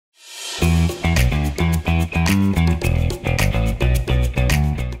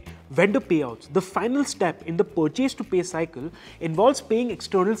Vendor payouts, the final step in the purchase to pay cycle, involves paying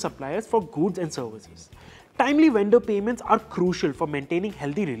external suppliers for goods and services. Timely vendor payments are crucial for maintaining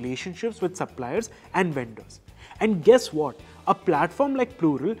healthy relationships with suppliers and vendors. And guess what? A platform like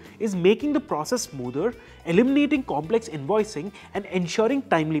Plural is making the process smoother, eliminating complex invoicing and ensuring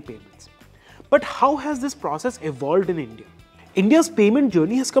timely payments. But how has this process evolved in India? India's payment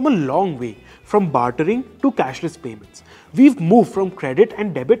journey has come a long way from bartering to cashless payments. We've moved from credit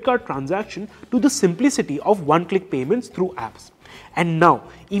and debit card transaction to the simplicity of one-click payments through apps. And now,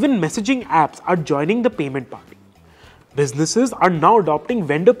 even messaging apps are joining the payment party. Businesses are now adopting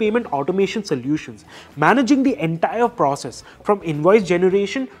vendor payment automation solutions, managing the entire process from invoice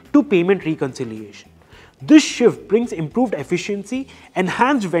generation to payment reconciliation. This shift brings improved efficiency,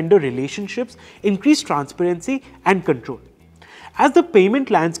 enhanced vendor relationships, increased transparency and control. As the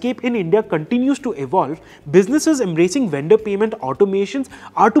payment landscape in India continues to evolve, businesses embracing vendor payment automations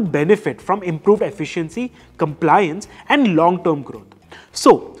are to benefit from improved efficiency, compliance, and long-term growth.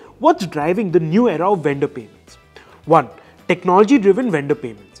 So, what's driving the new era of vendor payments? 1. Technology-driven vendor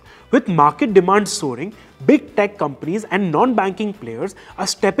payments. With market demand soaring, big tech companies and non-banking players are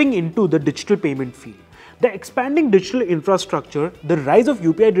stepping into the digital payment field. The expanding digital infrastructure, the rise of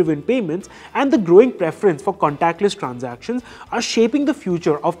UPI-driven payments, and the growing preference for contactless transactions are shaping the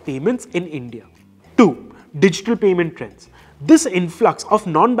future of payments in India. 2. Digital payment trends. This influx of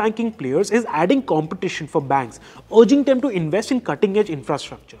non-banking players is adding competition for banks, urging them to invest in cutting-edge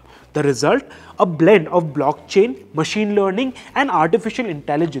infrastructure. The result? A blend of blockchain, machine learning, and artificial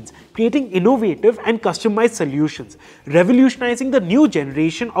intelligence, creating innovative and customized solutions, revolutionizing the new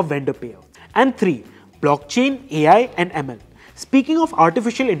generation of vendor payouts. And 3. Blockchain, AI, and ML. Speaking of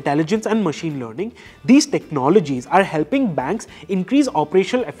artificial intelligence and machine learning, these technologies are helping banks increase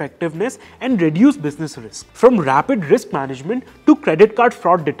operational effectiveness and reduce business risk. From rapid risk management to credit card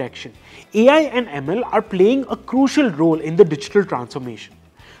fraud detection, AI and ML are playing a crucial role in the digital transformation.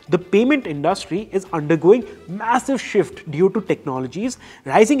 The payment industry is undergoing massive shift due to technologies,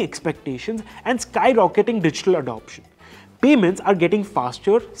 rising expectations, and skyrocketing digital adoption. Payments are getting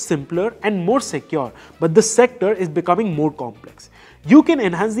faster, simpler, and more secure, but the sector is becoming more complex. You can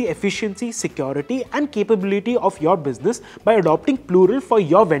enhance the efficiency, security, and capability of your business by adopting Plural for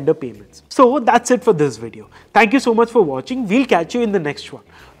your vendor payments. So that's it for this video. Thank you so much for watching. We'll catch you in the next one.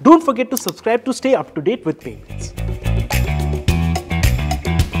 Don't forget to subscribe to stay up to date with payments.